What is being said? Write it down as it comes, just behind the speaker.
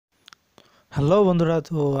Hello বন্ধুরা,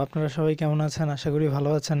 তো আপনারা সবাই কেমন আছেন? আশা করি ভালো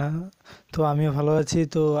আছেন। তো আমিও ভালো আছি।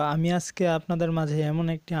 তো আমি আজকে আপনাদের মাঝে এমন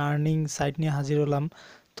একটি আর্নিং সাইট নিয়ে হাজির হলাম।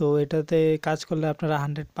 তো এটাতে কাজ করলে আপনারা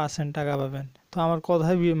 100% টাকা পাবেন। তো আমার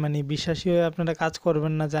কথায় মানে বিশ্বাসী হয়ে আপনারা কাজ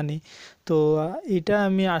করবেন না জানি। তো এটা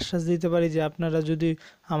আমি আশ্বাস দিতে পারি যে আপনারা যদি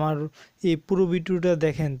আমার এই পুরো ভিডিওটা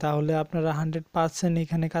দেখেন তাহলে আপনারা 100%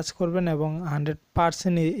 এখানে কাজ করবেন এবং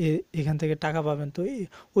 100% এখান থেকে টাকা পাবেন। তো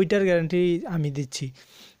ওইটার গ্যারান্টি আমি দিচ্ছি।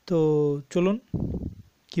 তো চলুন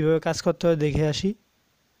কিভাবে কাজ করতে হয় দেখে আসি।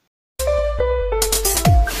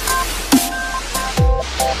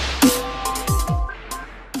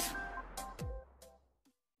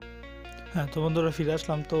 হ্যাঁ, তো বন্ধুরা ফিরে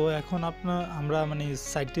আসলাম। তো এখন আমরা মানে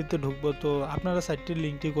সাইটটিতে ঢুকবো। তো আপনারা সাইটটির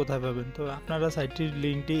লিঙ্কটি কোথায় পাবেন? তো আপনারা সাইটটির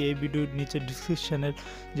লিঙ্কটি এই ভিডিওর নিচে ডিসক্রিপশনের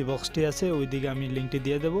যে বক্সটি আছে ওই দিকে আমি লিঙ্কটি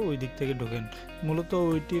দিয়ে দেবো, ওই দিক থেকে ঢোকেন। মূলত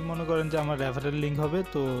ওইটি মনে করেন যে আমার রেফারেল লিঙ্ক হবে।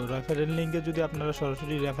 তো রেফারেল লিঙ্কে যদি আপনারা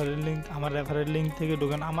সরাসরি আমার রেফারেল লিঙ্ক থেকে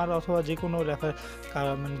ঢোকেন, আমার অথবা যে কোনো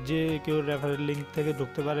মানে যে কেউ রেফারেল লিঙ্ক থেকে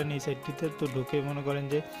ঢুকতে পারেন এই সাইটটিতে। তো ঢুকে মনে করেন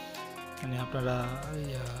যে মানে আপনারা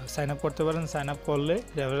সাইন আপ করতে পারেন। সাইন আপ করলে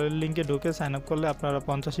রেফারেল লিঙ্কে ঢুকে সাইন আপ করলে আপনারা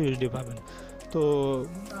 50 ইউএসডি পাবেন। তো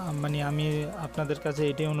মানে আমি আপনাদের কাছে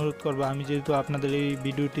এটাই অনুরোধ করবো, আমি যেহেতু আপনাদের এই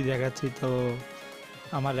ভিডিওটি দেখাচ্ছি, তো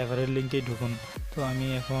আমার রেফারেল লিঙ্কেই ঢুকুন। তো আমি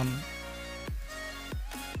এখন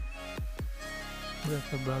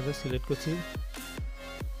একটা ব্রাউজার সিলেক্ট করছি।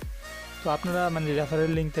 তো আপনারা মানে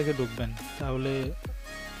রেফারেল লিঙ্ক থেকে ঢুকবেন, তাহলে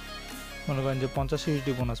মনে করেন যে 50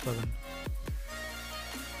 ইউএসডি বোনাস পাবেন।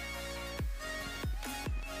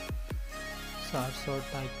 সার্চ অর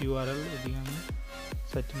টাইপ ইউআরএল, এদিকে আমি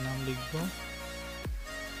সাইটের নাম লিখবো।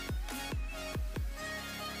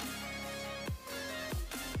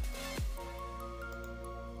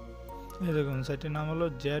 এই দেখুন সাইটের নাম হলো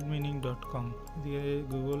jadmining.com। এদিকে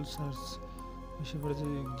গুগল সার্চ এসে পড়েছে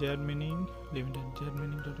jadmining লিমিটেড,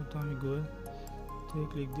 jadmining.com। তো আমি গুগল থেকে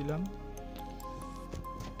ক্লিক দিলাম।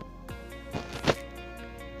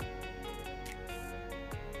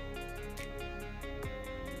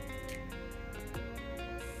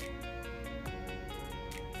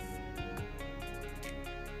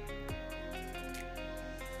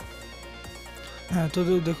 হ্যাঁ, তো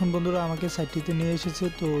দেখুন বন্ধুরা আমাকে সাইটটিতে নিয়ে এসেছে।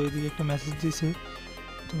 তো এদিকে একটা মেসেজ দিয়েছে,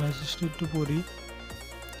 তো মেসেজটা একটু পড়ি।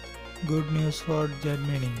 Good news for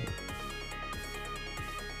jadmining,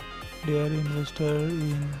 deer investor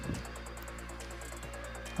in.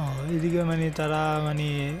 এদিকে মানে তারা মানে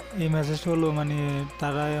এই মেসেজটা হলো মানে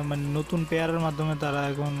তারা মানে নতুন পেয়ারের মাধ্যমে তারা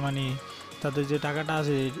এখন মানে তাদের যে টাকাটা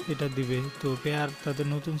আছে এটা দিবে। তো পেয়ার তাদের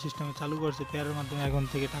নতুন সিস্টেমে চালু করছে, পেয়ারের মাধ্যমে এখন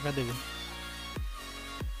থেকে টাকা দেবে।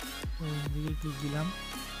 তো এদিকে ক্লিক দিলাম।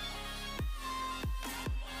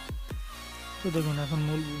 তো দেখুন এখন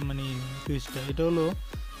মূল মানে টুইস্টটা এটা হলো,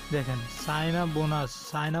 দেখেন সাইন আপ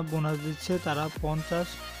বোনাস দিচ্ছে তারা 50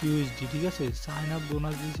 ইউএসডি। ঠিক আছে, সাইন আপ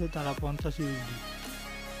বোনাস দিচ্ছে তারা 50 ইউএসডি।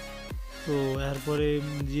 তো এরপরে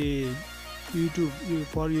যে ইউটিউব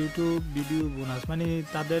ভিডিও বোনাস মানে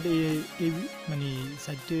তাদের এই মানে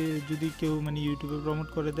সাইটে যদি কেউ মানে ইউটিউবে প্রমোট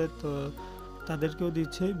করে দেয় তো তাদেরকেও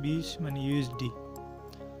দিচ্ছে 20 মানে ইউএসডি।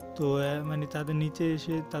 তো মানে তাদের নিচে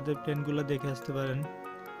এসে তাদের প্ল্যানগুলো দেখে আসতে পারেন।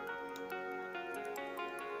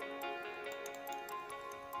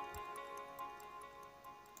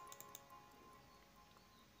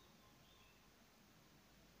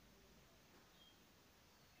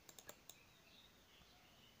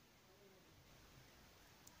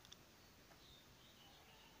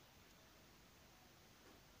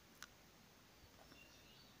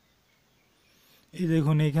 এই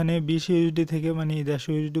দেখুন এখানে 20 ইউএসডি থেকে মানে 150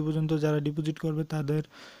 ইউএসডি পর্যন্ত যারা ডিপোজিট করবে তাদের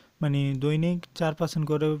মানে দৈনিক 4%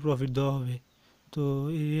 করে প্রফিট দেওয়া হবে। তো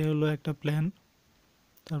এই হলো একটা প্ল্যান।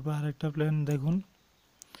 তারপর আরেকটা প্ল্যান দেখুন,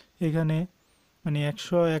 এখানে মানে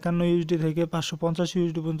 151 ইউএসডি থেকে 550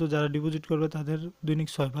 ইউএসডি পর্যন্ত যারা ডিপোজিট করবে তাদের দৈনিক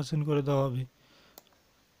 6% করে দেওয়া হবে।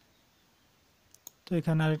 তো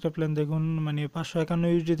এখানে আরেকটা প্ল্যান দেখুন, মানে 551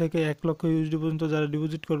 ইউএসডি থেকে 1 লক্ষ ইউএসডি পর্যন্ত যারা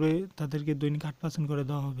ডিপোজিট করবে তাদেরকে দৈনিক 8% করে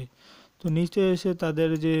দেওয়া হবে। তো নিচে এসে তাদের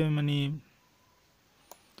যে মানে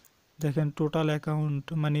দেখেন টোটাল অ্যাকাউন্ট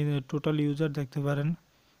মানে টোটাল ইউজার দেখতে পারেন,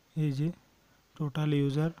 এই যে টোটাল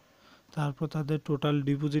ইউজার। তারপর তাদের টোটাল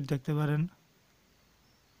ডিপোজিট দেখতে পারেন।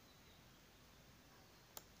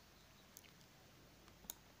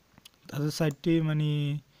 তাদের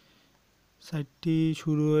সাইটটি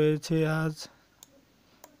শুরু হয়েছে আজ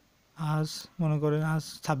আজ মনে করেন আজ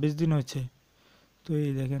 26 দিন হয়েছে। তো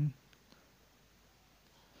এই দেখেন,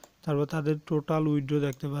 তারপর তাদের টোটাল উইথড্র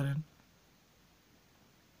দেখতে পারেন।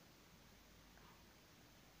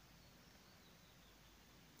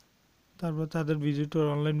 তারপর তাদের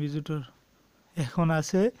অনলাইন ভিজিটর এখন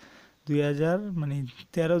আছে 2000 মানে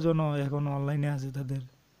 13 জন এখন অনলাইনে আছে তাদের।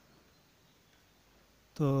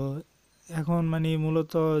 তো এখন মানে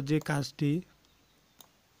মূলত যে কাজটি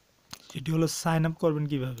সেটি হলো সাইন আপ করবেন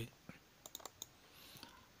কিভাবে।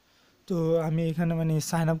 তো আমি এখানে মানে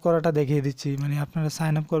সাইন আপ করাটা দেখিয়ে দিচ্ছি, মানে আপনারা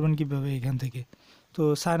সাইন আপ করবেন কিভাবে এখান থেকে। তো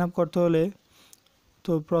সাইন আপ করতে হলে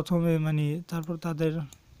তো প্রথমে মানে তারপর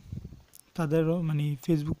তাদের মানে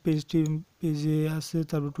ফেসবুক পেজে আছে,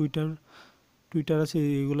 তারপর টুইটার আছে,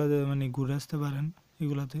 এগুলাতে মানে ঘুরে আসতে পারেন।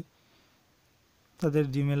 এগুলাতে তাদের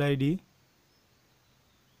জিমেল আইডি।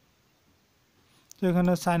 তো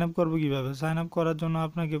এখানে সাইন আপ করবো কীভাবে। সাইন আপ করার জন্য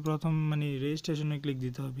আপনাকে প্রথম মানে রেজিস্ট্রেশনে ক্লিক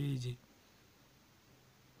দিতে হবে। এই যে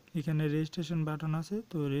এখানে রেজিস্ট্রেশন বাটন আছে,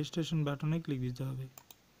 তো রেজিস্ট্রেশন বাটনে ক্লিক দিতে হবে।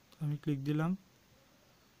 আমি ক্লিক দিলাম।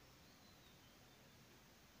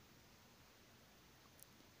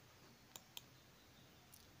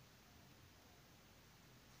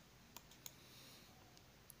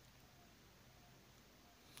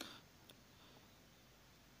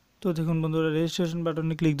 তো দেখুন বন্ধুরা, রেজিস্ট্রেশন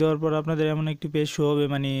বাটনে ক্লিক দেওয়ার পর আপনাদের এমন একটি পেজ শো হবে,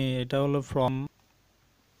 মানে এটা হলো ফর্ম।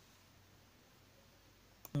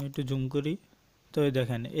 আমি একটু জুম করি। তো এই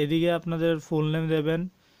দেখেন, এদিকে আপনাদের ফুল নেম দেবেন,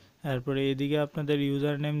 তারপরে এদিকে আপনাদের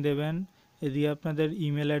ইউজার নেম দেবেন, এদিকে আপনাদের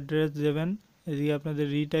ইমেল অ্যাড্রেস দেবেন, এদিকে আপনাদের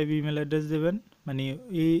রিটাইপ ইমেল অ্যাড্রেস দেবেন, মানে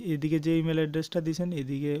এদিকে যে ইমেল অ্যাড্রেসটা দিয়েছেন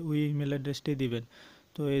এদিকে ওই ইমেল অ্যাড্রেসটাই দিবেন।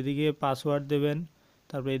 তো এদিকে পাসওয়ার্ড দেবেন,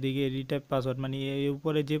 তারপর এদিকে রিটাইপ পাসওয়ার্ড, মানে এই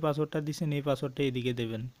উপরে যে পাসওয়ার্ডটা দিয়েছেন এই পাসওয়ার্ডটা এদিকে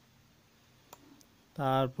দেবেন।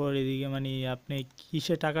 তারপর এদিকে মানে আপনি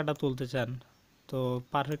কিসে টাকাটা তুলতে চান, তো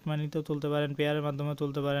পারফেক্ট মানিতেও তুলতে পারেন, পেয়ারের মাধ্যমে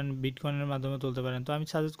তুলতে পারেন, বিটকয়েনের মাধ্যমে তুলতে পারেন। তো আমি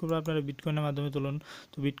সাজেস্ট করবো আপনারা বিটকয়েনের মাধ্যমে তুলুন।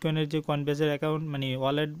 তো বিটকয়েনের যে কয়েনবেসের অ্যাকাউন্ট মানে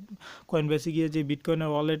ওয়ালেট, কয়েনবেসে গিয়ে যে বিটকয়েনের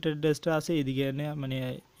ওয়ালেট অ্যাড্রেসটা আছে এদিকে এনে মানে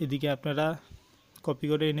এদিকে আপনারা কপি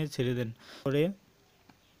করে এনে ছেড়ে দেন। পরে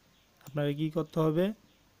আপনারা কী করতে হবে,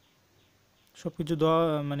 সব কিছু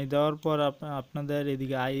দেওয়ার পর আপনাদের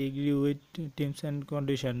এদিকে I agree with terms and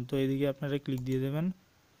condition, তো এদিকে আপনারা ক্লিক দিয়ে দেবেন।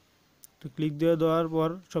 তো ক্লিক দিয়ে দেওয়ার পর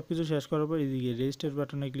সব কিছু শেষ করার পর এদিকে রেজিস্টার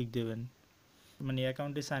বাটনে ক্লিক দেবেন, মানে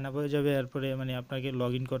অ্যাকাউন্টে সাইন আপ হয়ে যাবে। এরপরে মানে আপনাকে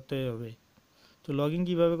লগ ইন করতে হবে। তো লগ ইন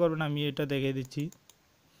কীভাবে করবেন আমি এটা দেখিয়ে দিচ্ছি।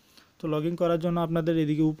 তো লগ ইন করার জন্য আপনাদের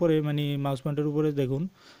এদিকে উপরে মানে মাউস পয়েন্টের উপরে দেখুন,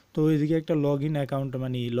 তো এদিকে একটা লগ ইন অ্যাকাউন্ট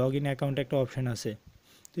মানে লগ ইন অ্যাকাউন্ট একটা অপশান আছে।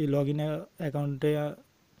 তো এই লগ ইন অ্যাকাউন্টে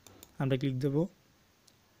আমরা ক্লিক দেবো।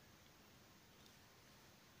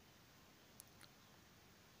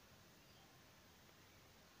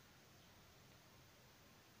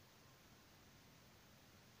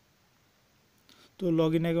 তো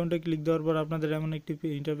লগ ইন অ্যাকাউন্টে ক্লিক দেওয়ার পর আপনাদের এমন একটি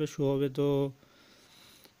ইন্টারফেস শো হবে। তো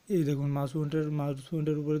এই দেখুন মাউস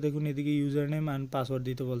পয়েন্টের উপরে দেখুন এদিকে ইউজার নেম অ্যান্ড পাসওয়ার্ড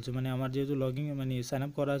দিতে বলছে, মানে আমার যেহেতু লগ ইন মানে সাইন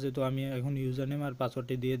আপ করা আছে তো আমি এখন ইউজার নেম আর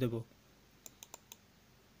পাসওয়ার্ডটি দিয়ে দেবো।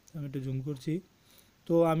 আমি একটু জুম করছি।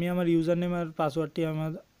 তো আমি আমার ইউজার নেম আর পাসওয়ার্ডটি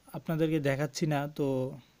আপনাদেরকে দেখাচ্ছি না, তো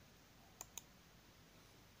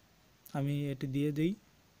আমি এটি দিয়ে দিই।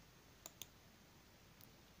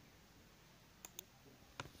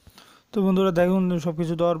 তো বন্ধুরা দেখুন সব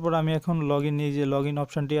কিছু দেওয়ার পর আমি এখন লগ ইন, এই যে লগ ইন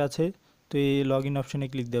অপশানটি আছে, তো এই লগ ইন অপশানে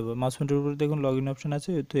ক্লিক দেবো। মাউস পয়েন্টের উপরে দেখুন লগ ইন অপশান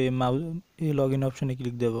আছে, তো এই লগ ইন অপশানে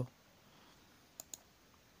ক্লিক দেবো।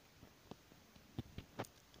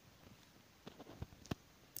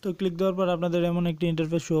 তো ক্লিক দেওয়ার পর আপনাদের এমন একটি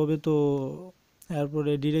ইন্টারফেস শো হবে। তো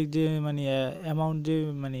এরপরে ডিরেক্ট যে মানে অ্যামাউন্ট যে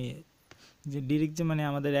মানে ডিরেক্ট যে মানে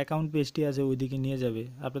আমাদের অ্যাকাউন্ট পেজটি আছে ওইদিকে নিয়ে যাবে,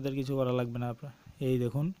 আপনাদের কিছু করা লাগবে না। এই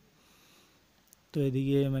দেখুন, তো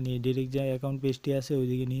এদিকে মানে ডিরেক্ট যে অ্যাকাউন্ট পেজটি আছে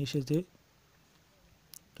ওইদিকে নিয়ে এসেছে।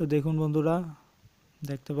 তো দেখুন বন্ধুরা,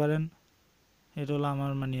 দেখতে পারেন এটা হলো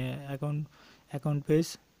আমার মানে অ্যাকাউন্ট পেজ।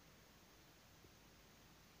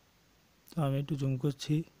 তো আমি একটু জুম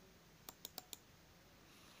করছি।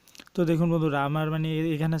 তো দেখুন বন্ধুরা, আমার মানে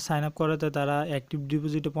এখানে সাইন আপ করাতে তারা অ্যাক্টিভ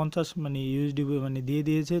ডিপোজিটে 50 মানে ইউএসডি মানে দিয়ে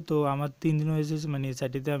দিয়েছে। তো আমার 3 দিন হয়েছে মানে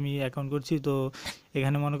সাইটটিতে আমি অ্যাকাউন্ট করছি। তো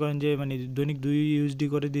এখানে মনে করেন যে মানে দৈনিক 2 ইউএসডি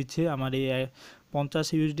করে দিচ্ছে আমার এই 50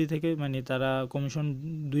 ইউএসডি থেকে, মানে তারা কমিশন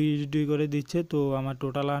 2 ইউএসডি করে দিচ্ছে। তো আমার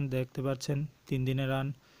টোটাল আর্ন দেখতে পাচ্ছেন 3 দিনের আর্ন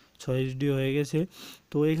 6 ইউএসডি হয়ে গেছে।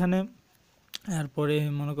 তো এখানে এরপরে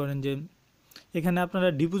মনে করেন যে এখানে আপনারা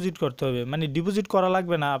ডিপোজিট করতে হবে, মানে ডিপোজিট করা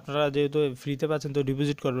লাগবে না, আপনারা যেহেতু ফ্রিতে পাচ্ছেন তো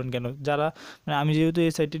ডিপোজিট করবেন কেন। যারা মানে আমি যেহেতু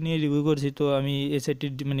এই সাইটটি নিয়ে রিভিউ করছি, তো আমি এই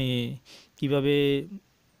সাইটটি মানে কীভাবে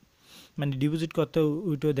মানে ডিপোজিট করতে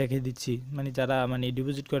ওইটাও দেখিয়ে দিচ্ছি। মানে যারা মানে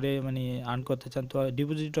ডিপোজিট করে মানে আর্ন করতে চান তো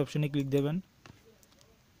ডিপোজিট অপশানে ক্লিক দেবেন।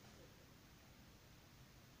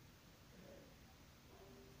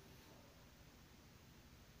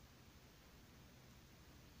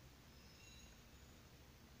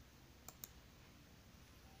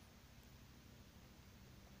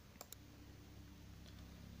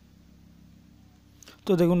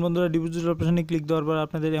 তো দেখুন বন্ধুরা, ডিপোজিট অপশানে ক্লিক দেওয়ার পর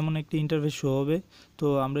আপনাদের এমন একটি ইন্টারফেস শো হবে। তো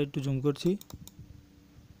আমরা একটু জুম করছি।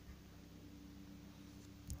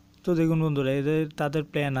 তো দেখুন বন্ধুরা, এদের তাদের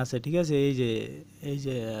প্ল্যান আছে, ঠিক আছে। এই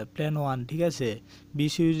যে প্ল্যান 1, ঠিক আছে,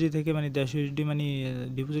 20 ইউএসডি থেকে মানে 10 ইউএসডি মানে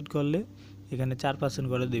ডিপোজিট করলে এখানে 4%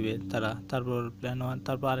 করে দিবে তারা। তারপর প্ল্যান 1,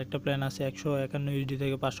 তারপর আরেকটা প্ল্যান আছে 151 ইউএসডি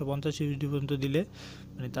থেকে 550 ইউএসডি পর্যন্ত দিলে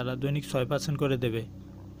মানে তারা দৈনিক 6% করে দেবে।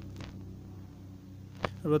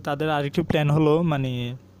 এবার তাদের আরেকটি প্ল্যান হলো মানে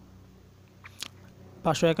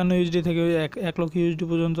 551 ইউএসডি থেকে 1 লক্ষ ইউএসডি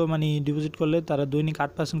পর্যন্ত মানে ডিপোজিট করলে তারা দৈনিক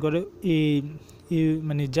 8% করে এই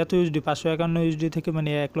মানে যত ইউএসডি 551 ইউএসডি থেকে মানে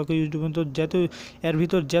 1 লক্ষ ইউএসডি পর্যন্ত যত এর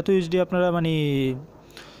ভিতর যত ইউএসডি আপনারা মানে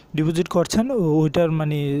ডিপোজিট করছেন ওইটার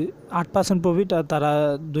মানে 8% প্রফিট আর তারা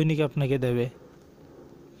দৈনিক আপনাকে দেবে।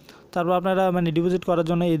 তারপর আপনারা মানে ডিপোজিট করার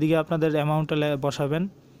জন্য এদিকে আপনাদের অ্যামাউন্টটা বসাবেন।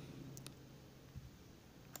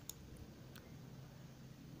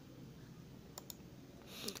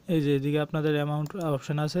 এই যে এদিকে আপনাদের অ্যামাউন্ট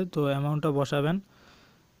অপশান আছে, তো অ্যামাউন্টটা বসাবেন।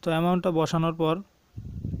 তো অ্যামাউন্টটা বসানোর পর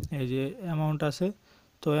এই যে অ্যামাউন্ট আছে,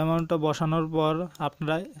 তো অ্যামাউন্টটা বসানোর পর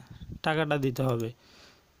আপনারা টাকাটা দিতে হবে।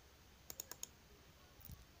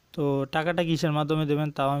 তো টাকাটা কিসের মাধ্যমে দেবেন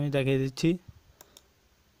তাও আমি দেখিয়ে দিচ্ছি।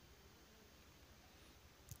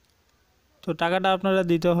 তো টাকাটা আপনারা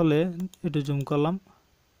দিতে হলে একটু জুম করলাম।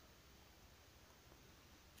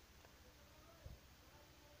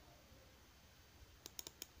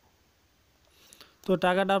 তো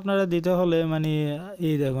টাকাটা আপনারা দিতে হলে মানে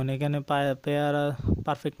এই দেখুন এখানে পেয়ার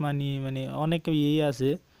পারফেক্ট মানি মানে অনেক ইয়ে আছে,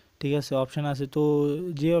 ঠিক আছে, অপশান আছে। তো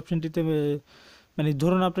যে অপশানটিতে মানে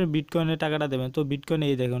ধরুন আপনি বিটকয়েনে টাকাটা দেবেন, তো বিটকয়েনে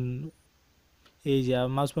এই দেখুন এই যে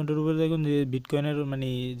মাউস পয়েন্টের উপরে দেখুন যে বিটকয়েনের মানে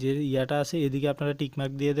যে ইয়াটা আছে এদিকে আপনারা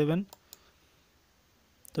টিকমার্ক দিয়ে দেবেন।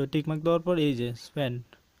 তো টিকমার্ক দেওয়ার পর এই যে স্পেন্ড,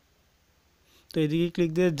 তো এদিকে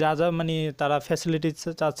ক্লিক দিয়ে যা যা মানে তারা ফ্যাসিলিটিস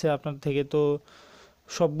চাচ্ছে আপনার থেকে, তো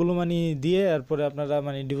সবগুলো মানে দিয়ে এরপরে আপনারা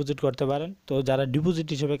মানে ডিপোজিট করতে পারেন। তো যারা ডিপোজিট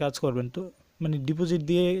হিসেবে কাজ করবেন তো মানে ডিপোজিট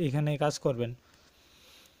দিয়ে এখানে কাজ করবেন।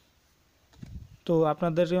 তো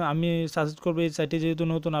আপনাদের আমি সাজেস্ট করবো এই সাইটে যেহেতু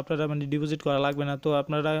নতুন আপনারা মানে ডিপোজিট করা লাগবে না। তো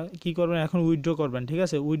আপনারা কি করবেন এখন উইথড্র করবেন, ঠিক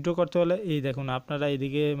আছে। উইথড্র করতে হলে এই দেখুন আপনারা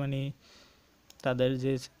এদিকে মানে তাদের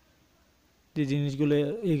যে যে জিনিসগুলো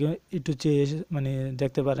একটু চেয়ে মানে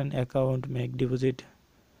দেখতে পারেন, account make deposit,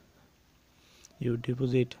 you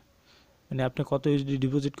deposit মানে আপনি কত ইউএসডি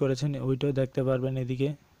ডিপোজিট করেছেন ওইটাও দেখতে পারবেন। এদিকে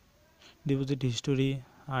deposit history,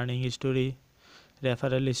 earning history,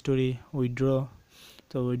 referral history, withdraw,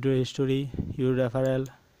 তো withdraw history, your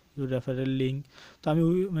referral link. তো আমি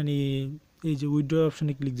মানে এই যে উইথড্র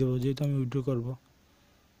অপশানে ক্লিক দেবো যেহেতু আমি উইথড্র করব।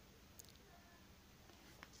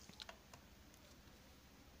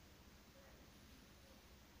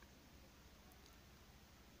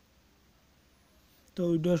 তো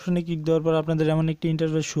উইথড্র অপশানে ক্লিক দেওয়ার পর আপনাদের এমন একটি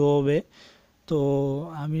ইন্টারফেস শো হবে। তো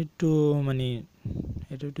আমি একটু মানে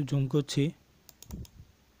এটা একটু জুম করছি।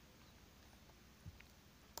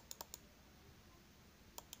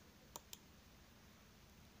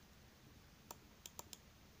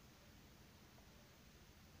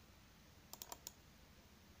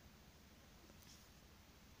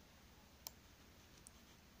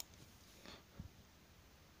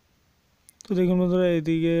 তো দেখুন বন্ধুরা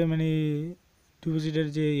এদিকে মানে ডিপোজিটের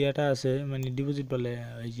যে ইয়েটা আছে মানে ডিপোজিট বলে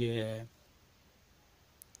ওই যে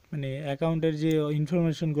মানে অ্যাকাউন্টের যে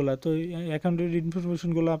ইনফরমেশনগুলো, তো অ্যাকাউন্টের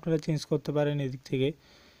ইনফরমেশনগুলো আপনারা চেঞ্জ করতে পারেন এদিক থেকে।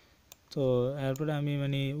 তো এরপরে আমি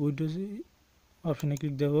মানে উইডো অপশানে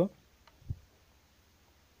ক্লিক দেব।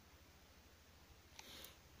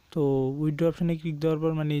 তো উইড্রো অপশানে ক্লিক দেওয়ার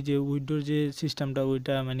পর মানে যে উইড্রোর যে সিস্টেমটা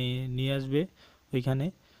ওইটা মানে নিয়ে আসবে ওইখানে।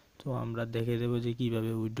 তো আমরা দেখে দেবো যে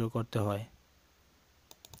কিভাবে উইড্রো করতে হয়।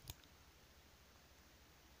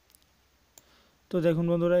 তো দেখুন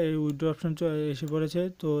বন্ধুরা এই উইথড্র অপশন এসে পড়েছে।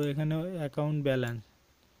 তো এখানে অ্যাকাউন্ট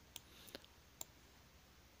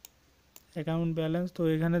ব্যালেন্স, তো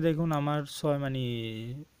এখানে দেখুন আমার মানে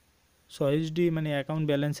 6 মানে অ্যাকাউন্ট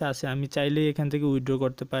ব্যালেন্সে আছে। আমি চাইলেই এখান থেকে উইথড্র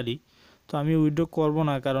করতে পারি। তো আমি উইথড্র করব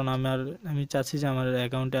না, কারণ আমি চাচ্ছি যে আমার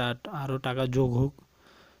অ্যাকাউন্টে আরও টাকা যোগ হোক।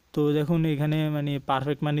 তো দেখুন এখানে মানে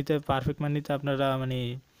পারফেক্ট মানিতে আপনারা মানে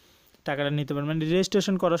টাকাটা নিতে পারেন। মানে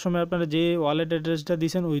রেজিস্ট্রেশন করার সময় আপনারা যে ওয়ালেট অ্যাড্রেসটা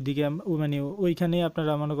দিয়েছেন ওই দিকে মানে ওইখানেই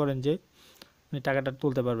আপনারা মনে করেন যে মানে টাকাটা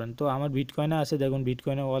তুলতে পারবেন। তো আমার বিটকয়েনে আছে, দেখুন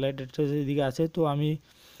বিটকয়েনে ওয়ালেট অ্যাড্রেস এদিকে আছে। তো আমি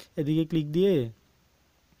এদিকে ক্লিক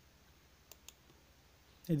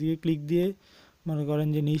দিয়ে মনে করেন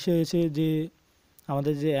যে নিচে এসে যে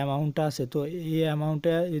আমাদের যে অ্যামাউন্টটা আছে, তো এই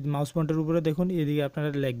অ্যামাউন্টটা মাউস পয়েন্টের উপরে দেখুন এদিকে আপনারা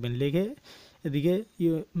লিখবেন, লিখে এদিকে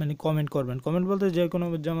মানে কমেন্ট করবেন। কমেন্ট বলতে যে কোনো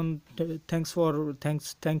যেমন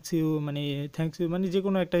থ্যাংকস ইউ মানে যে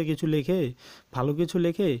কোনো একটা কিছু লিখে ভালো কিছু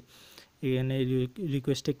লিখে এখানে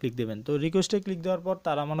রিকোয়েস্টে ক্লিক দেবেন। তো রিকোয়েস্টে ক্লিক দেওয়ার পর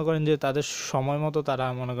তারা মনে করেন যে তাদের সময় মতো তারা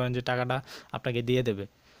মনে করেন যে টাকাটা আপনাকে দিয়ে দেবে।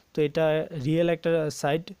 তো এটা রিয়েল একটা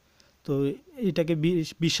সাইট। তো এটাকে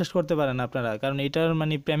বিশ্বাস করতে পারেন আপনারা, কারণ এটার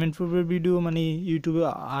মানে পেমেন্ট প্রুফের ভিডিও মানে ইউটিউবে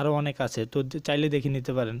আরও অনেক আছে, তো চাইলে দেখে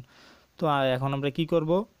নিতে পারেন। তো এখন আমরা কি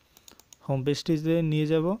করব, হোম পেজটিতে নিয়ে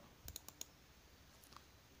যাব।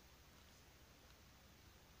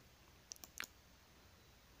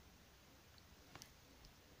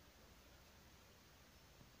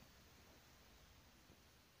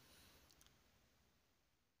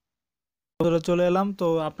 বন্ধুরা চলে এলাম, তো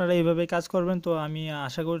আপনারা এইভাবে কাজ করবেন। তো আমি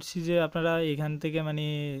আশা করছি যে আপনারা এখান থেকে মানে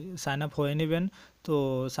সাইন আপ হয়ে নেবেন। তো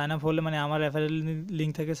সাইন আপ হলে মানে আমার রেফারেল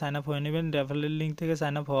লিঙ্ক থেকে সাইন আপ হয়ে নেবেন। রেফারেল লিঙ্ক থেকে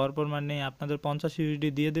সাইন আপ হওয়ার পর মানে আপনাদের 50 ইউএসডি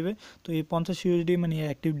দিয়ে দেবে। তো এই 50 ইউএসডি মানে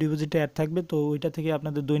অ্যাক্টিভ ডিপোজিটে অ্যাড থাকবে। তো ওইটা থেকে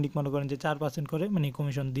আপনাদের দৈনিক মনে করেন যে 4% করে মানে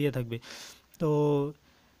কমিশন দিয়ে থাকবে। তো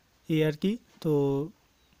এই আর কি। তো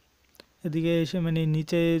এদিকে এসে মানে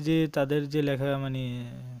নিচে যে তাদের যে লেখা মানে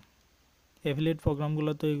অ্যাফিলিয়েট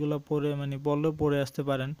প্রোগ্রামগুলো, তো এগুলো পড়ে মানে বললেও পড়ে আসতে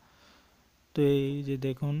পারেন। তো এই যে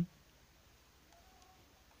দেখুন,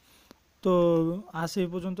 তো আজ এই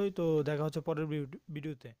পর্যন্তই। তো দেখা হচ্ছে পরের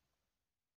ভিডিওতে।